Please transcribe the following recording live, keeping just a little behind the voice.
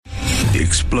The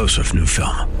explosive new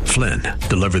film, Flynn,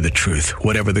 deliver the truth,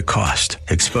 whatever the cost.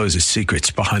 Exposes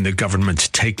secrets behind the government's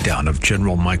takedown of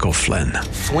General Michael Flynn.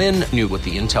 Flynn knew what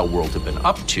the intel world had been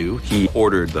up to. He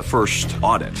ordered the first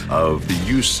audit of the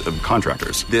use of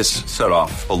contractors. This set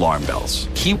off alarm bells.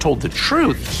 He told the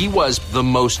truth. He was the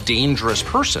most dangerous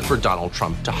person for Donald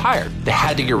Trump to hire. They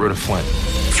had to get rid of Flynn.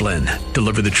 Flynn,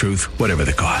 deliver the truth, whatever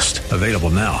the cost. Available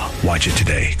now. Watch it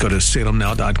today. Go to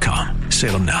salemnow.com.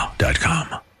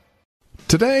 salemnow.com.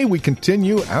 Today, we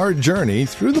continue our journey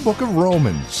through the book of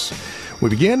Romans. We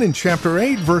begin in chapter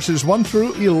 8, verses 1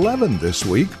 through 11 this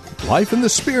week. Life in the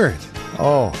Spirit.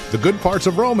 Oh, the good parts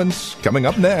of Romans coming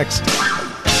up next.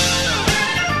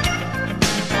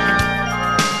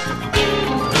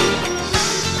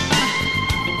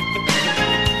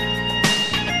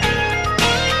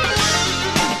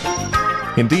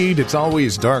 Indeed, it's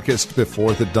always darkest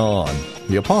before the dawn.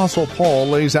 The Apostle Paul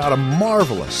lays out a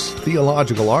marvelous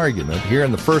theological argument here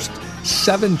in the first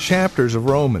 7 chapters of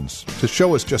Romans to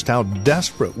show us just how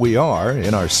desperate we are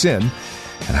in our sin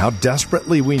and how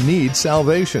desperately we need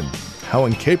salvation, how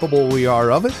incapable we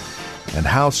are of it, and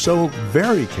how so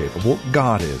very capable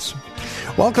God is.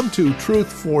 Welcome to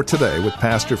Truth for Today with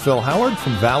Pastor Phil Howard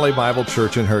from Valley Bible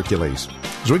Church in Hercules.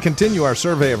 As we continue our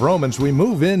survey of Romans, we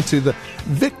move into the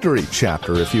victory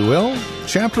chapter, if you will.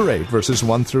 Chapter 8, verses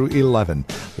 1 through 11.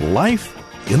 Life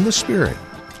in the Spirit.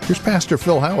 Here's Pastor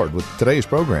Phil Howard with today's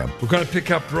program. We're going to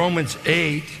pick up Romans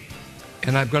 8,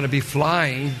 and I'm going to be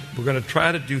flying. We're going to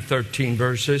try to do 13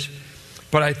 verses.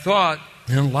 But I thought,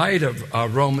 in light of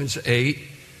Romans 8,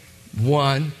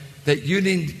 1, that you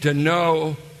need to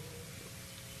know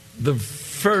the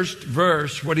first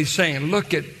verse, what he's saying.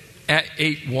 Look at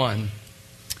 8:1.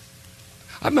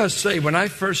 I must say, when I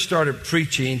first started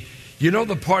preaching, you know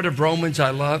the part of Romans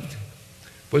I loved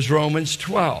was Romans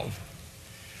 12.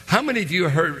 How many of you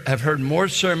have heard more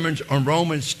sermons on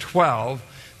Romans 12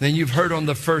 than you've heard on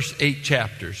the first 8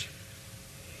 chapters?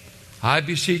 I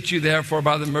beseech you, therefore,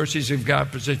 by the mercies of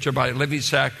God, present your body a living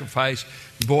sacrifice.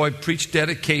 Boy, preach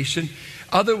dedication.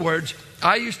 Other words,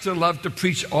 I used to love to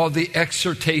preach all the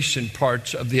exhortation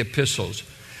parts of the epistles.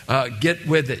 Get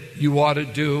with it. You ought to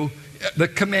do. The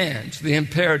commands, the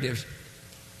imperatives.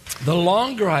 The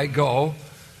longer I go,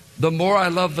 the more I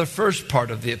love the first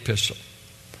part of the epistle.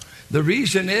 The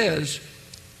reason is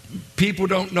people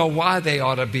don't know why they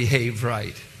ought to behave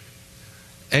right.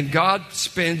 And God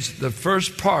spends the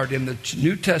first part in the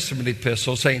New Testament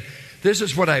epistle saying, this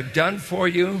is what I've done for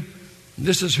you.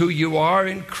 This is who you are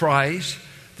in Christ.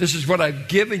 This is what I've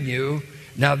given you.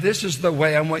 Now this is the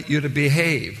way I want you to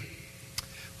behave.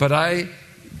 But I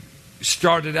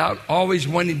started out always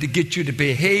wanting to get you to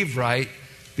behave right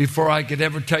before I could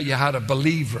ever tell you how to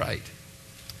believe right.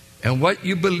 And what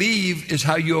you believe is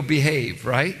how you'll behave,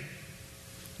 right?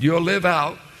 You'll live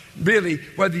out, really,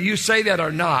 whether you say that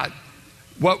or not,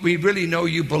 what we really know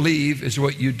you believe is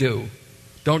what you do.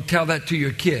 Don't tell that to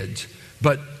your kids,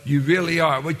 but you really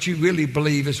are. What you really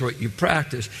believe is what you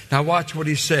practice. Now watch what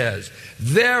he says.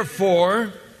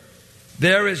 Therefore,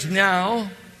 there is now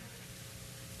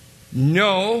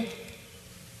no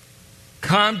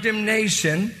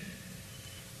condemnation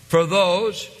for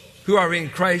those who are in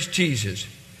Christ Jesus.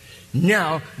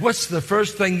 Now, what's the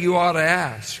first thing you ought to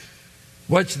ask?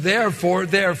 What's therefore?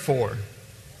 Therefore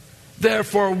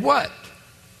what?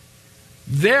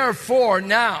 Therefore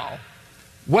now.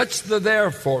 What's the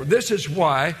therefore? This is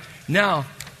why. Now,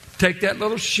 take that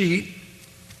little sheet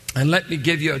and let me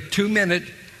give you a 2-minute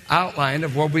outline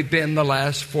of where we've been the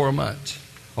last 4 months.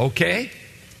 Okay?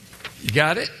 You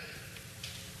got it?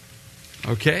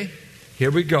 Okay,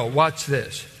 here we go. Watch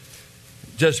this.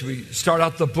 Just we start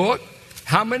out the book.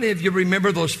 How many of you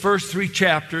remember those first 3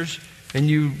 chapters and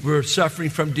you were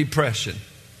suffering from depression?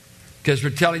 Because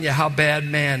we're telling you how bad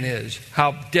man is,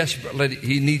 how desperately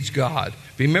he needs God.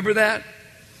 Remember that?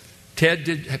 Ted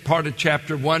did part of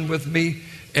chapter 1 with me.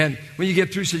 And when you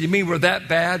get through, he said, you mean we're that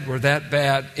bad? We're that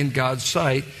bad in God's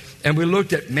sight. And we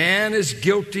looked at man is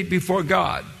guilty before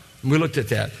God. And we looked at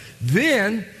that.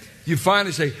 Then you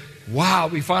finally say, wow,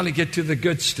 we finally get to the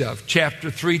good stuff. Chapter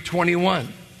 3:21.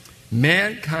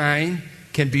 Mankind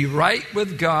can be right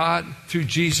with God through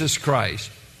Jesus Christ.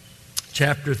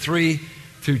 Chapter 3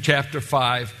 through chapter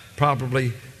 5,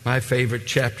 probably my favorite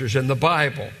chapters in the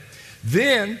Bible.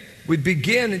 Then we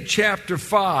begin in chapter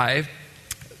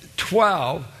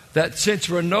 5:12, that since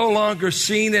we're no longer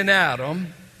seen in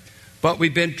Adam, but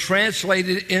we've been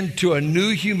translated into a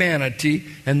new humanity,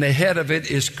 and the head of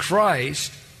it is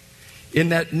Christ. In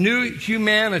that new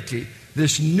humanity,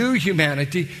 this new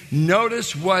humanity,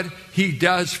 notice what he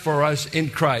does for us in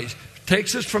Christ.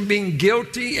 Takes us from being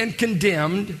guilty and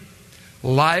condemned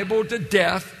liable to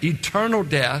death, eternal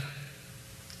death,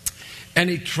 and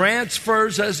he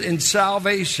transfers us in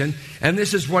salvation, and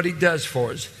this is what he does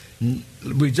for us.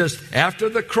 We just, after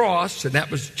the cross, and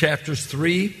that was chapters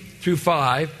 3 through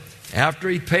 5, after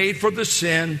he paid for the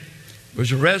sin,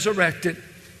 was resurrected,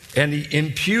 and he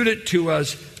imputed to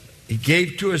us, he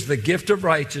gave to us the gift of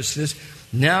righteousness.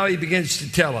 Now he begins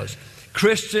to tell us,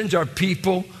 Christians are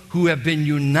people who have been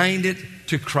united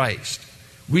to Christ.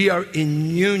 We are in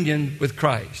union with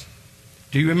Christ.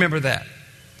 Do you remember that?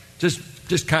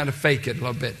 Just kind of fake it a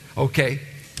little bit. Okay,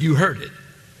 you heard it.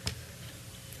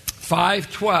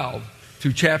 5:12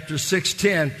 through chapter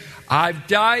 6:10. I've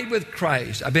died with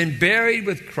Christ. I've been buried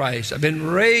with Christ. I've been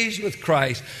raised with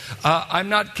Christ. I'm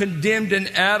not condemned in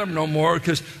Adam no more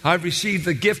because I've received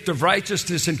the gift of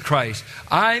righteousness in Christ.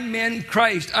 I'm in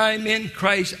Christ. I'm in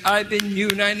Christ. I've been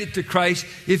united to Christ.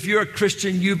 If you're a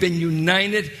Christian, you've been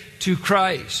united to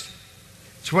Christ.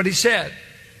 That's what he said.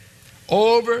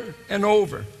 Over and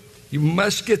over. You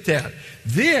must get that.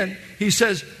 Then he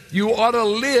says you ought to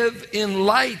live in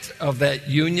light of that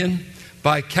union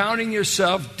by counting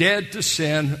yourself dead to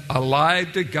sin,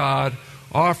 alive to God,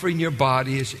 offering your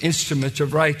body as instruments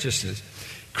of righteousness.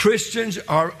 Christians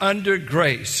are under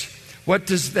grace. What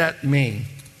does that mean?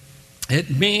 It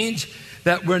means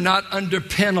that we're not under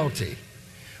penalty.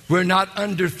 We're not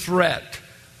under threat.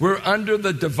 We're under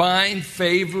the divine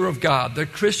favor of God. The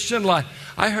Christian life.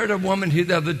 I heard a woman here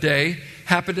the other day,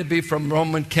 happened to be from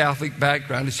Roman Catholic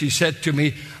background, and she said to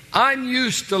me, I'm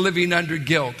used to living under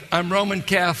guilt. I'm Roman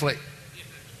Catholic.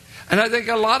 And I think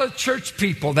a lot of church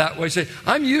people that way say,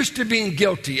 I'm used to being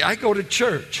guilty. I go to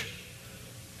church.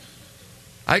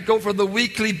 I go for the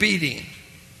weekly beating.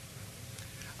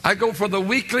 I go for the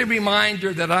weekly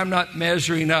reminder that I'm not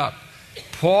measuring up.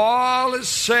 Paul is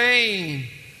saying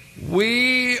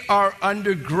we are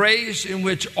under grace in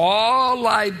which all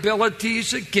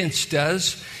liabilities against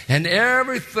us and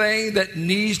everything that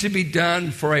needs to be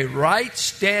done for a right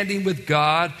standing with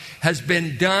God has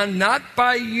been done not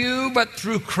by you but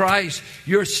through Christ.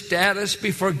 Your status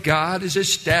before God is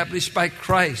established by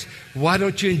Christ. Why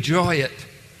don't you enjoy it?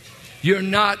 You're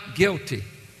not guilty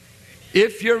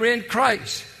if you're in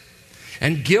Christ.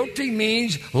 And guilty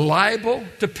means liable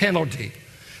to penalty.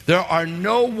 There are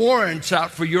no warrants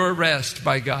out for your arrest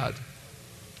by God.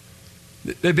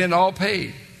 They've been all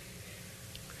paid.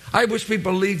 I wish we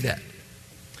believed that.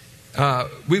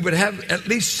 We would have at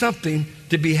least something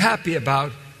to be happy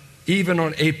about even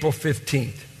on April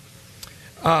 15th.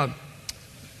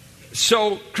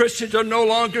 So Christians are no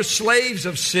longer slaves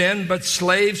of sin, but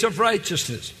slaves of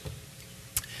righteousness.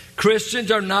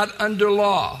 Christians are not under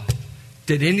law.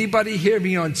 Did anybody hear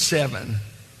me on 7?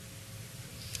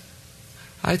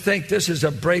 I think this is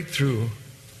a breakthrough.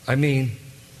 I mean,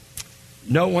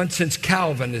 no one since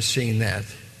Calvin has seen that.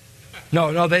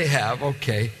 No, they have.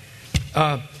 Okay.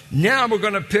 Now we're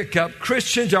going to pick up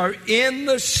Christians are in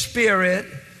the Spirit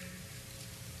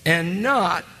and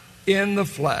not in the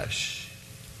flesh.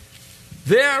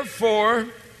 Therefore,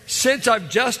 since I've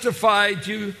justified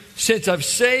you, since I've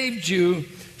saved you,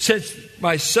 since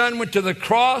my Son went to the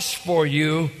cross for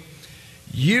you,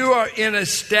 you are in a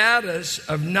status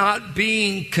of not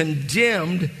being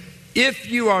condemned if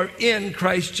you are in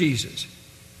Christ Jesus.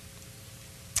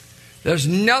 There's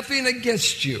nothing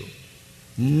against you,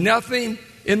 nothing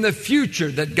in the future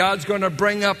that God's going to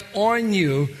bring up on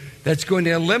you that's going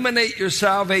to eliminate your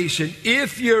salvation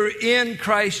if you're in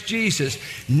Christ Jesus.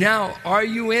 Now, are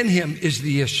you in Him is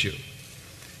the issue.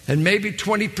 And maybe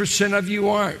 20% of you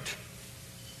aren't.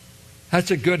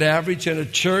 That's a good average in a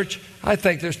church. I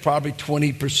think there's probably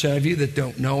 20% of you that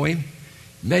don't know Him.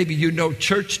 Maybe you know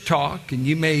church talk and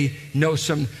you may know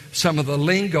some of the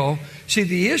lingo. See,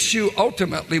 the issue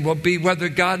ultimately will be whether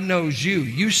God knows you.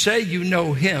 You say you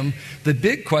know Him. The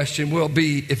big question will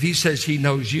be if He says He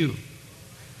knows you.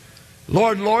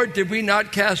 Lord, Lord, did we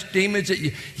not cast demons at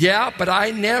you? Yeah, but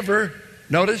I never,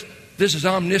 notice, this is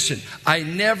omniscient. I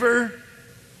never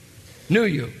knew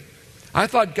you. I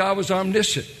thought God was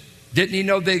omniscient. Didn't He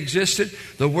know they existed?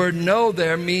 The word know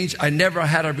there means I never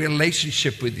had a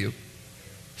relationship with you.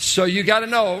 So you got to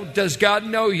know, does God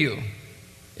know you?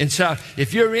 And so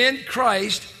if you're in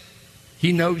Christ,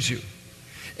 He knows you.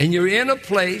 And you're in a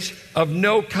place of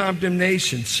no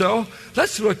condemnation. So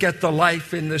let's look at the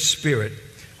life in the Spirit.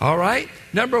 All right?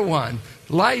 Number 1,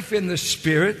 life in the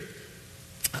Spirit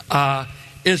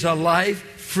is a life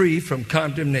free from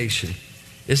condemnation.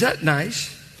 Is that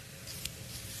nice?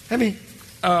 I mean,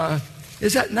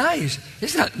 is that nice?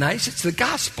 It's not nice. It's the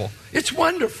gospel. It's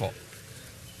wonderful.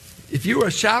 If you were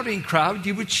a shouting crowd,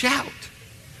 you would shout.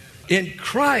 In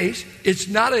Christ, it's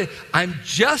not I'm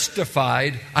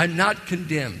justified, I'm not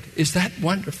condemned. Is that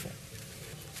wonderful?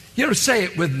 You know, say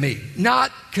it with me.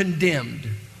 Not condemned.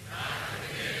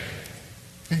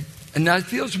 And now it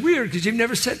feels weird because you've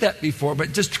never said that before,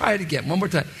 but just try it again. One more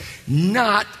time.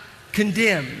 Not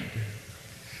condemned.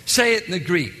 Say it in the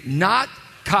Greek. Not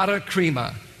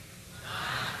katakrima.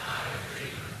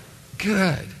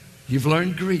 Good. You've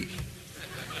learned Greek.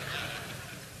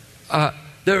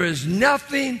 There is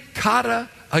nothing kata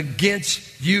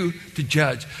against you to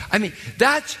judge. I mean,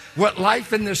 that's what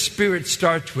life in the Spirit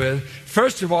starts with.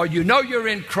 First of all, you know you're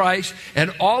in Christ,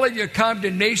 and all of your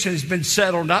condemnation has been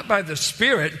settled not by the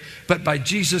Spirit, but by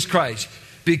Jesus Christ,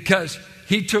 because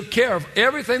He took care of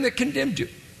everything that condemned you.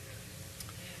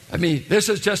 I mean, this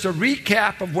is just a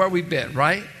recap of where we've been,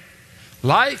 right?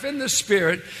 Life in the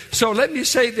Spirit. So let me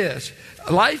say this.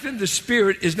 Life in the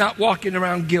Spirit is not walking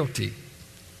around guilty.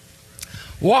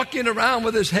 Walking around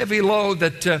with this heavy load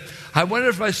that I wonder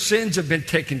if my sins have been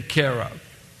taken care of.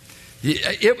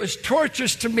 It was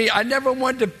torturous to me. I never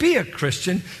wanted to be a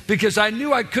Christian because I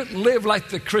knew I couldn't live like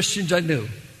the Christians I knew.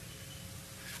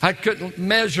 I couldn't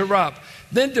measure up.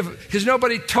 Then, because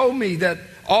nobody told me that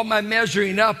all my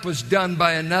measuring up was done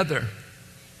by another.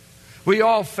 We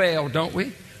all fail, don't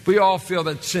we? We all feel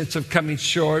that sense of coming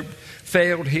short,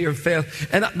 failed here, failed.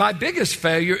 And my biggest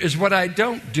failure is what I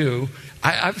don't do.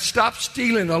 I've stopped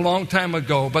stealing a long time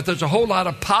ago, but there's a whole lot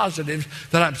of positives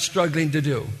that I'm struggling to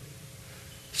do.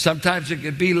 Sometimes it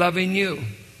could be loving you.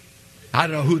 I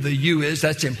don't know who the you is.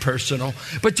 That's impersonal.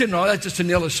 But you know, that's just an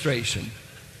illustration.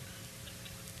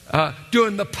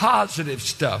 Doing the positive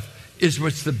stuff is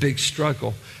what's the big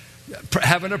struggle.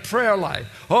 Having a prayer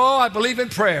life. Oh, I believe in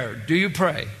prayer. Do you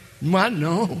pray? Well,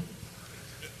 no.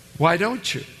 Why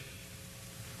don't you?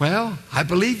 Well, I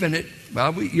believe in it.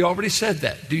 Well, you already said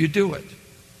that. Do you do it?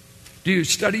 Do you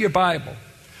study your Bible?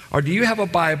 Or do you have a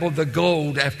Bible, the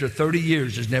gold after 30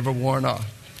 years is never worn off?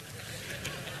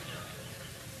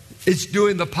 It's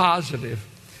doing the positive.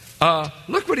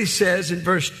 Look what he says in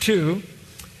verse 2.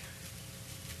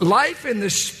 Life in the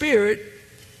Spirit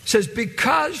says,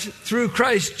 because through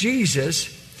Christ Jesus,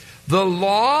 the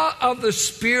law of the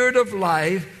Spirit of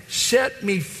life set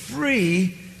me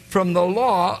free from the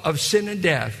law of sin and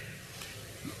death.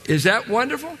 Is that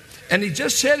wonderful? And he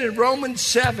just said in Romans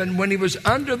 7, when he was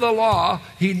under the law,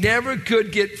 he never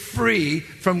could get free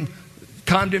from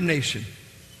condemnation.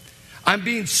 I'm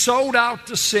being sold out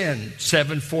to sin,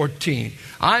 7:14.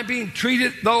 I'm being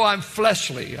treated though I'm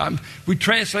fleshly. We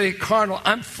translate it carnal.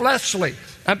 I'm fleshly.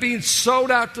 I'm being sold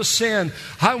out to sin.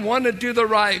 I want to do the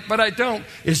right, but I don't.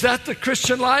 Is that the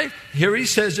Christian life? Here he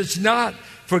says it's not.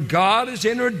 For God has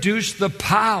introduced the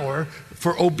power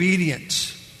for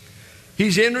obedience.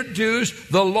 He's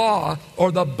introduced the law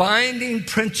or the binding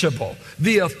principle,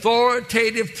 the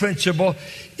authoritative principle.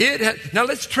 Now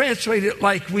let's translate it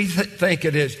like we think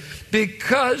it is.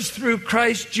 Because through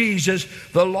Christ Jesus,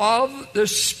 the law of the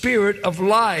Spirit of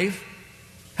life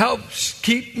helps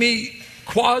keep me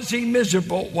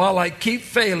quasi-miserable while I keep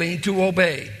failing to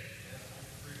obey.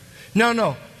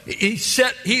 No.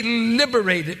 He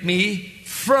liberated me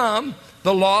from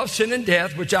the law of sin and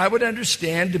death, which I would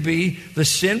understand to be the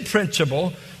sin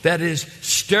principle that is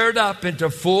stirred up into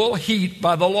full heat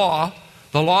by the law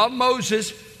of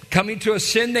Moses coming to a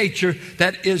sin nature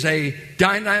that is a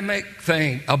dynamic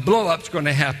thing. A blow-up's going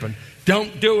to happen.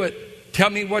 Don't do it. Tell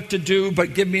me what to do,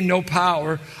 but give me no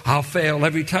power. I'll fail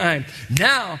every time.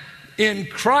 Now, in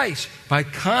Christ, my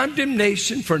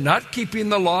condemnation for not keeping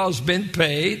the law has been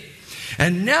paid.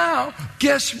 And now,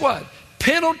 guess what?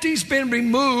 Penalty's been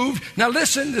removed. Now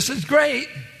listen, this is great.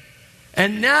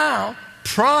 And now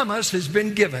promise has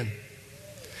been given.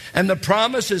 And the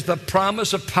promise is the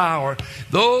promise of power.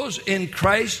 Those in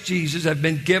Christ Jesus have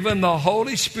been given the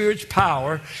Holy Spirit's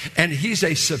power, and He's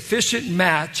a sufficient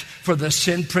match for the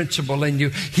sin principle in you.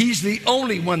 He's the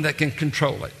only one that can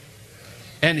control it.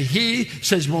 And He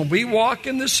says when we walk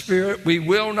in the Spirit, we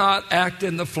will not act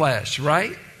in the flesh,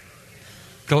 right?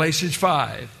 Galatians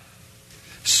 5.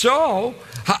 So,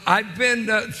 I've been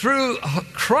through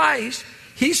Christ.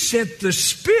 He sent the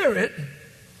Spirit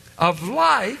of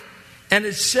life, and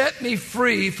it set me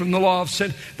free from the law of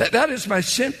sin. That is my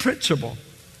sin principle.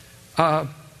 I've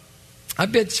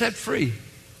been set free.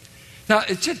 Now,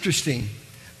 it's interesting.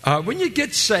 When you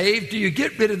get saved, do you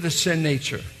get rid of the sin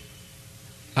nature?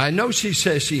 I know she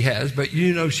says she has, but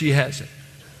you know she hasn't.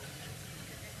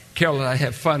 Carol and I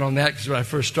have fun on that because when I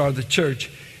first started the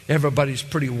church, everybody's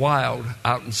pretty wild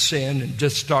out in sin and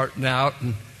just starting out.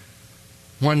 And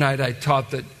one night I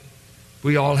taught that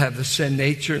we all have the sin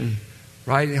nature, and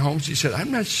riding home she said,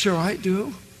 I'm not sure I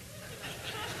do.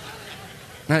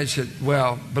 And I said,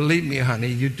 well, believe me, honey,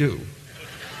 you do.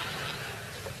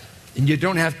 And you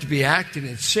don't have to be acting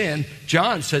in sin.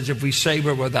 John says if we say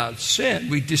we're without sin,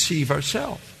 we deceive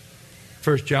ourselves.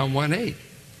 1 John 1:8.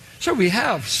 So we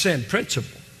have sin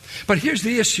principle. But here's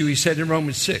the issue, he said in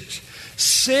Romans 6.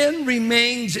 Sin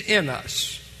remains in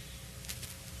us,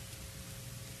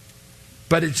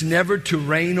 but it's never to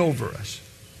reign over us.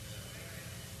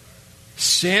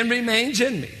 Sin remains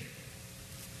in me.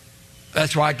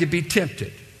 That's why I could be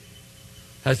tempted.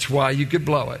 That's why you could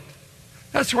blow it.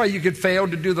 That's why you could fail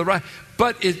to do the right.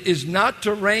 But it is not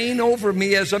to reign over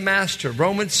me as a master.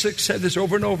 Romans 6 said this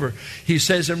over and over. He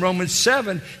says in Romans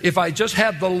 7, if I just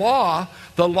have the law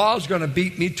is going to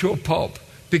beat me to a pulp,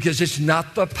 because it's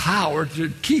not the power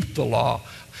to keep the law.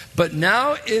 But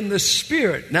now in the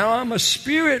Spirit, now I'm a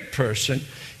Spirit person,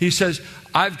 he says,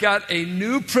 I've got a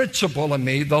new principle in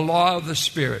me, the law of the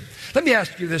Spirit. Let me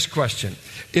ask you this question.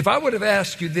 If I would have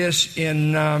asked you this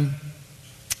in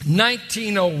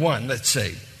 1901, let's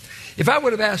say, if I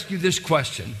would have asked you this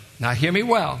question, now hear me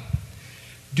well,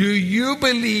 do you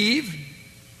believe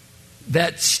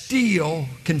that steel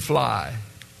can fly?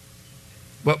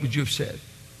 What would you have said?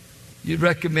 You'd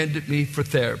recommended me for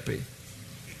therapy.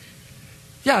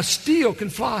 Yeah, steel can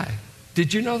fly.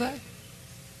 Did you know that?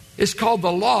 It's called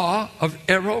the law of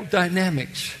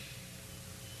aerodynamics.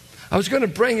 I was going to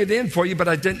bring it in for you, but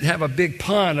I didn't have a big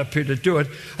pond up here to do it.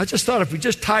 I just thought if we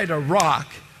just tied a rock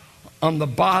on the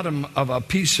bottom of a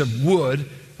piece of wood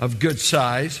of good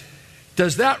size,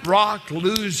 does that rock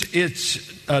lose its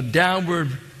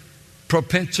downward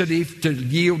propensity to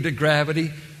yield to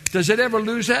gravity? Does it ever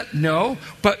lose that? No,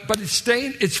 but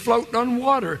it's floating on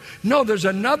water. No, there's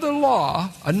another law,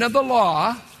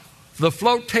 the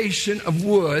flotation of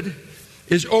wood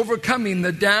is overcoming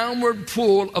the downward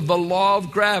pull of the law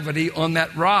of gravity on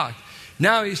that rock.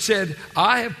 Now he said,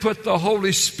 I have put the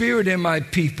Holy Spirit in my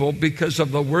people because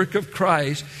of the work of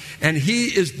Christ, and He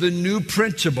is the new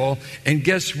principle. And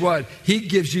guess what? He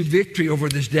gives you victory over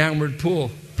this downward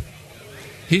pull.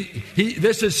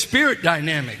 This is spirit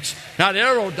dynamics, not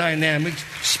aerodynamics,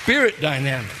 spirit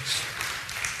dynamics.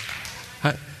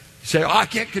 You say, I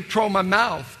can't control my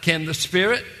mouth. Can the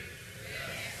Spirit?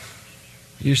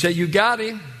 You say, you got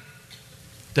Him.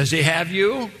 Does He have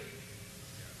you?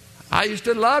 I used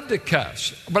to love to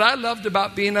cuss. What I loved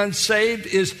about being unsaved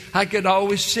is I could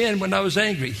always sin when I was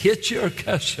angry. Hit you or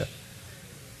cuss you.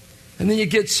 And then you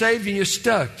get saved and you're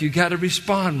stuck. You got to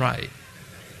respond right.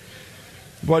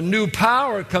 When new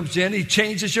power comes in, He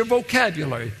changes your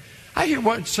vocabulary. I hear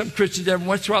some Christians every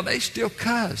once in a while, they still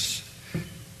cuss.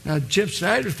 Now, Jim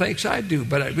Snyder thinks I do,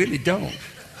 but I really don't.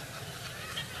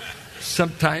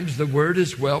 Sometimes the word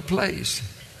is well placed.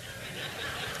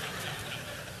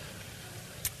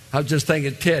 I was just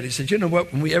thinking, Ted, he said, you know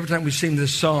what, every time we sing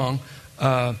this song,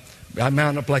 I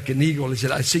mount up like an eagle. He said,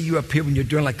 I see you up here when you're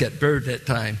doing like that bird that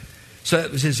time. So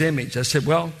that was his image. I said,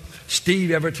 well,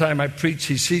 Steve, every time I preach,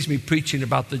 he sees me preaching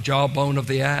about the jawbone of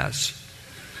the ass.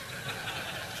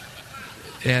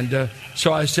 And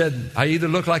so I said, I either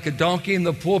look like a donkey in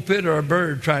the pulpit or a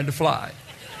bird trying to fly.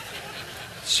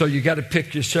 So you got to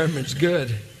pick your sermons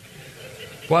good.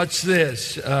 Watch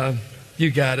this.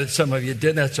 You got it. Some of you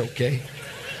did. That's okay.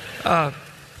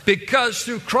 Because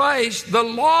through Christ, the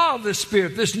law of the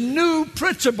Spirit, this new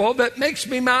principle that makes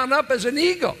me mount up as an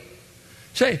eagle.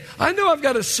 Say, I know I've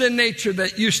got a sin nature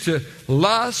that used to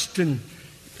lust and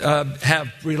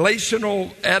have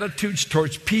relational attitudes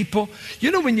towards people.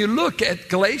 You know, when you look at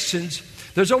Galatians,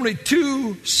 there's only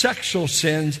 2 sexual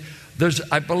sins. There's,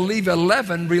 I believe,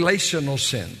 11 relational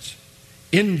sins.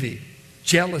 Envy,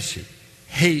 jealousy,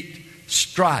 hate,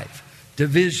 strife,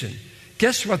 division.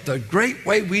 Guess what? The great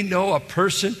way we know a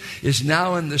person is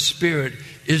now in the Spirit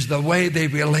is the way they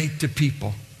relate to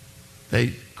people.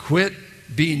 They quit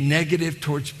being negative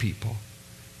towards people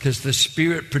because the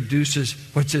Spirit produces,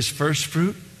 what's His first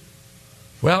fruit?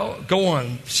 Well, go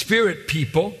on. Spirit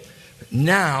people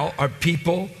now are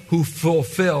people who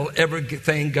fulfill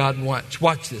everything God wants.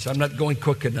 Watch this. I'm not going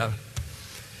quick enough.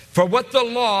 For what the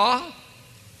law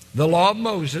of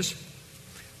Moses,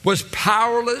 was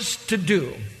powerless to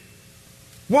do.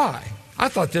 Why? I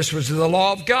thought this was the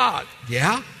law of God.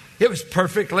 Yeah. It was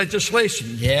perfect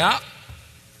legislation. Yeah.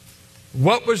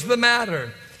 What was the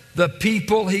matter? The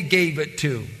people He gave it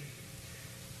to.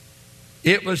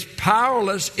 It was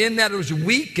powerless in that it was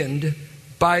weakened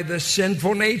by the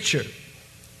sinful nature.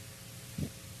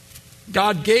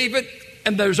 God gave it,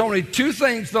 and there's only 2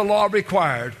 things the law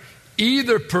required.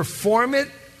 Either perform it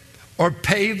or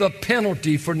pay the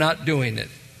penalty for not doing it.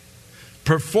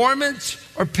 Performance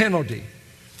or penalty.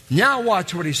 Now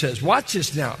watch what He says. Watch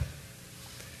this now.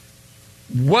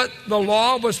 what the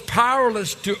law was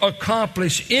powerless to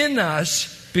accomplish in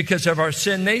us because of our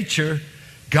sin nature,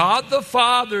 God the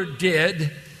Father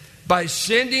did by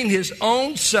sending His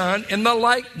own Son in the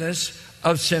likeness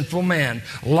of sinful man.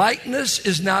 Likeness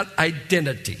is not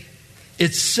identity.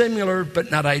 It's similar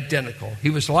but not identical. He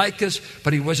was like us,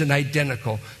 but He wasn't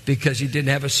identical because He didn't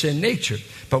have a sin nature.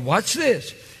 But watch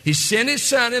this. He sent His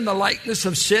Son in the likeness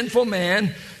of sinful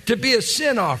man to be a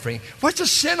sin offering. What's a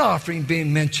sin offering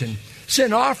being mentioned?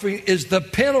 Sin offering is the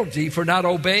penalty for not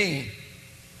obeying.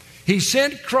 He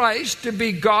sent Christ to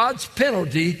be God's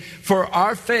penalty for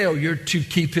our failure to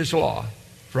keep His law.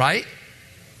 Right?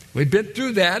 We've been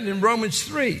through that in Romans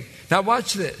 3. Now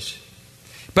watch this.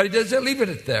 But He doesn't leave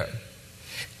it there.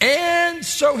 And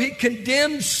so He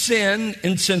condemns sin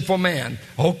in sinful man.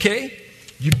 Okay,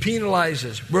 you penalize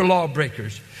us. We're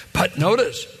lawbreakers. But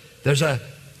notice, there's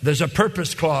a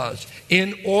purpose clause.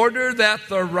 In order that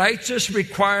the righteous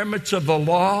requirements of the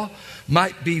law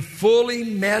might be fully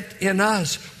met in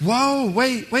us. Whoa,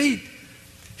 wait.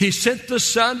 He sent the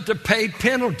Son to pay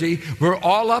penalty. We're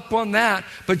all up on that.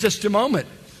 But just a moment.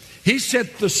 He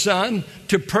sent the Son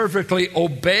to perfectly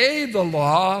obey the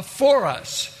law for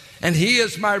us. And He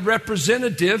is my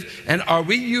representative. And are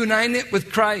we united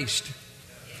with Christ?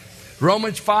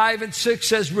 Romans 5 and 6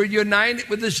 says we're united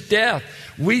with His death.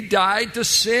 We died to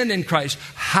sin in Christ.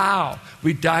 How?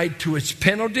 We died to its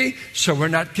penalty, so we're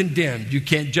not condemned. You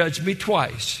can't judge me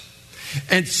twice.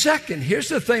 And second, here's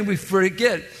the thing we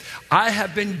forget. I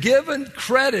have been given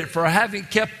credit for having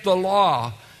kept the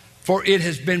law, for it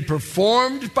has been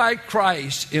performed by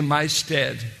Christ in my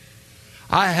stead.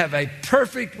 I have a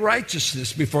perfect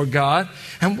righteousness before God.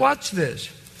 And watch this.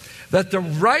 That the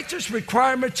righteous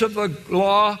requirements of the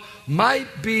law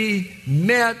might be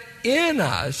met in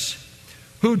us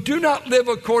who do not live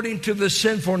according to the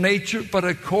sinful nature, but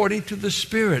according to the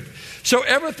Spirit. So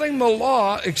everything the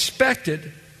law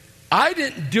expected, I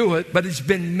didn't do it, but it's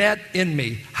been met in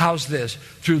me. How's this?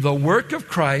 Through the work of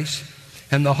Christ,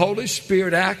 and the Holy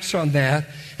Spirit acts on that.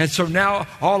 And so now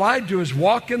all I do is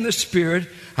walk in the Spirit.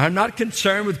 I'm not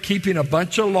concerned with keeping a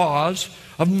bunch of laws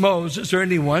of Moses or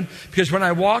anyone, because when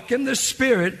I walk in the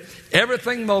Spirit,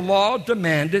 everything the law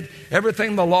demanded,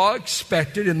 everything the law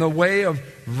expected in the way of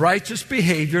righteous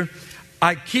behavior,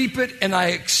 I keep it and I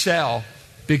excel.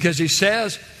 Because He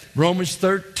says, Romans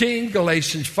 13,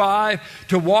 Galatians 5,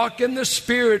 to walk in the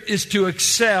Spirit is to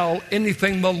excel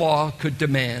anything the law could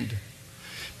demand.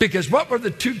 Because what were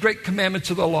the two great commandments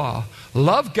of the law?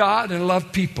 Love God and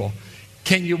love people.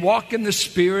 Can you walk in the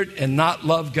Spirit and not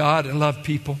love God and love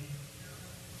people?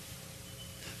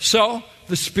 So,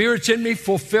 the Spirit's in me,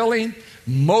 fulfilling,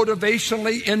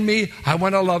 motivationally in me. I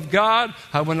want to love God.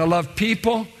 I want to love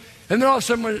people. And then all of a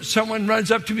sudden, someone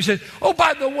runs up to me and says, oh,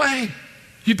 by the way,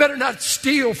 you better not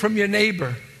steal from your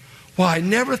neighbor. Well, I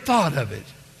never thought of it.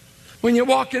 When you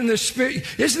walk in the Spirit,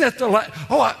 isn't that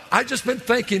the I just been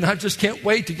thinking, I just can't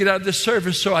wait to get out of this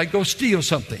service so I go steal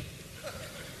something.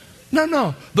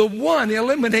 No. The one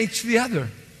eliminates the other.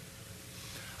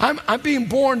 I'm being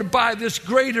born by this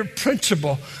greater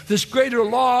principle, this greater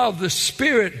law of the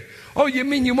Spirit. Oh, you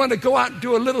mean you want to go out and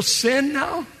do a little sin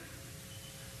now?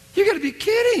 You got to be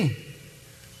kidding.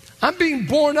 I'm being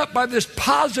born up by this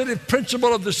positive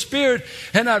principle of the Spirit,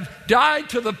 and I've died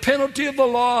to the penalty of the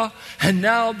law, and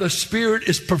now the Spirit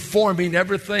is performing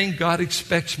everything God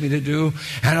expects me to do,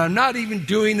 and I'm not even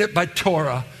doing it by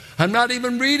Torah. I'm not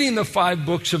even reading the 5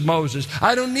 books of Moses.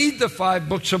 I don't need the 5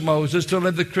 books of Moses to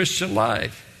live the Christian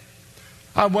life.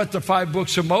 I want the 5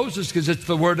 books of Moses because it's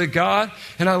the Word of God,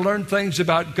 and I learn things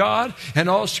about God, and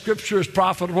all Scripture is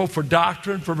profitable for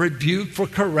doctrine, for rebuke, for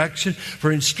correction, for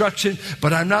instruction,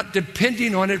 but I'm not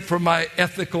depending on it for my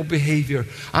ethical behavior.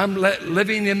 I'm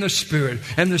living in the Spirit,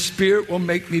 and the Spirit will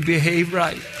make me behave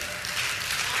right.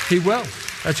 He will.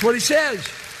 That's what He says.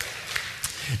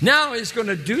 Now He's going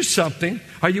to do something.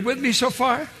 Are you with me so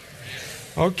far?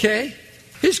 Okay.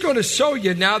 He's going to show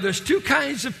you now there's 2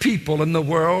 kinds of people in the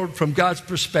world from God's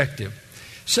perspective.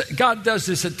 So God does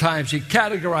this at times. He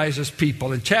categorizes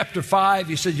people. In chapter 5,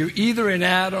 He said you're either in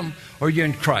Adam or you're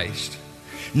in Christ.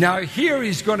 Now here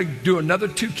He's going to do another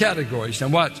 2 categories. Now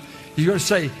watch. He's going to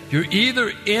say you're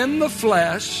either in the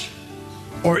flesh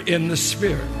or in the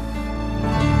Spirit.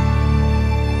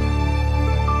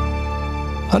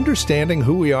 Understanding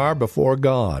who we are before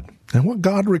God and what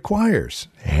God requires,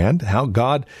 and how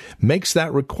God makes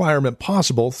that requirement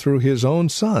possible through His own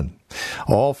Son.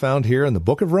 All found here in the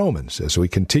book of Romans as we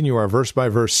continue our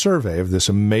verse-by-verse survey of this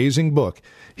amazing book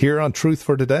here on Truth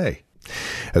for Today.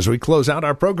 As we close out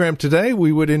our program today,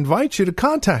 we would invite you to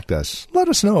contact us. Let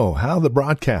us know how the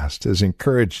broadcast has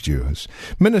encouraged you, has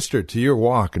ministered to your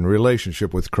walk and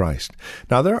relationship with Christ.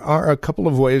 Now, there are a couple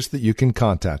of ways that you can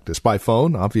contact us. By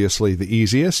phone, obviously the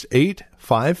easiest,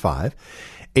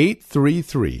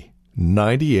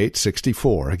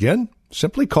 855-833-9864. Again,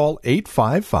 simply call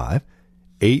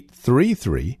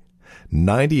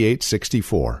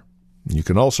 855-833-9864. You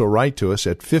can also write to us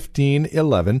at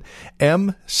 1511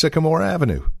 M. Sycamore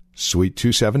Avenue, Suite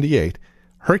 278,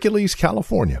 Hercules,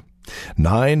 California.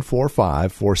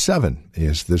 94547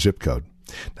 is the zip code.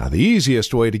 Now, the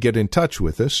easiest way to get in touch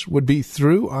with us would be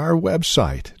through our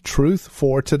website,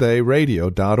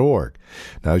 truthfortodayradio.org.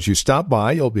 Now, as you stop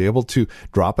by, you'll be able to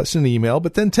drop us an email,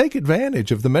 but then take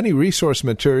advantage of the many resource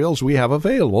materials we have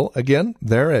available, again,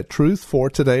 there at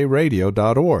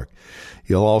truthfortodayradio.org.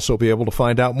 You'll also be able to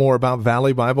find out more about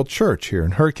Valley Bible Church here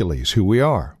in Hercules, who we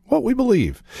are, what we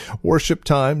believe, worship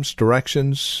times,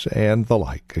 directions, and the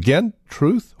like. Again,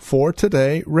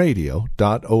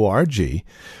 truthfortodayradio.org,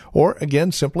 or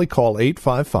again, simply call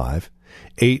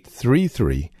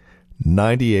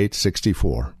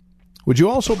 855-833-9864. Would you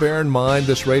also bear in mind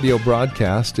this radio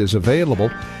broadcast is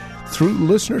available through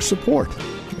listener support.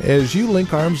 As you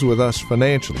link arms with us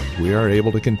financially, we are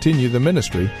able to continue the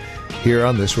ministry here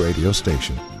on this radio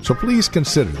station. So please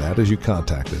consider that as you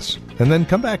contact us. And then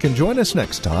come back and join us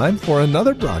next time for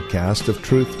another broadcast of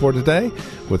Truth for Today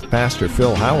with Pastor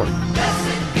Phil Howard.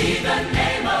 Blessed be the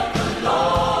name of the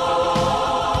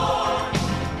Lord.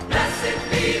 Blessed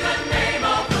be the name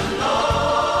of the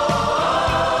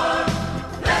Lord.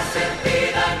 Blessed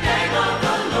be the name of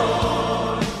the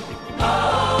Lord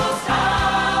Most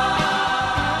High.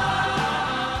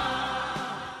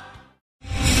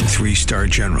 3-star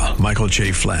General Michael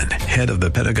J. Flynn, head of the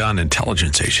Pentagon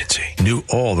Intelligence Agency, knew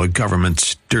all the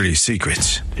government's dirty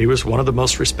secrets. He was one of the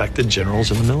most respected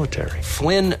generals in the military.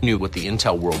 Flynn knew what the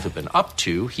intel world had been up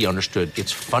to. He understood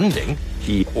its funding.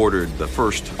 He ordered the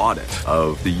first audit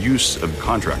of the use of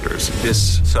contractors.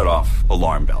 This set off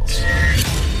alarm bells.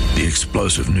 The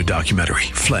explosive new documentary,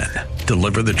 Flynn,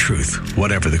 Deliver the Truth,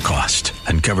 Whatever the Cost,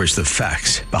 uncovers the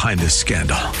facts behind this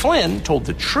scandal. Flynn told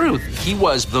the truth. He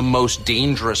was the most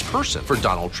dangerous person for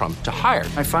Donald Trump to hire.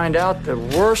 I find out the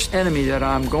worst enemy that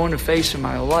I'm going to face in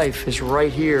my life is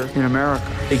right here in America.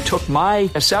 They took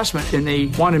my assessment and they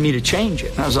wanted me to change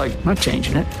it. And I was like, I'm not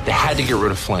changing it. They had to get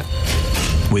rid of Flynn.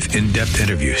 With in-depth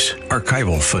interviews,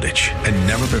 archival footage, and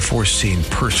never-before-seen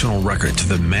personal records of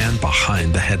the man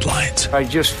behind the headlines. I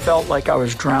just felt like I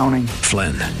was drowning.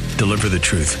 Flynn, Deliver the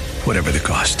Truth, Whatever the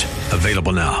Cost.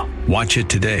 Available now. Watch it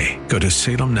today. Go to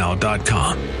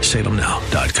salemnow.com.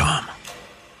 salemnow.com.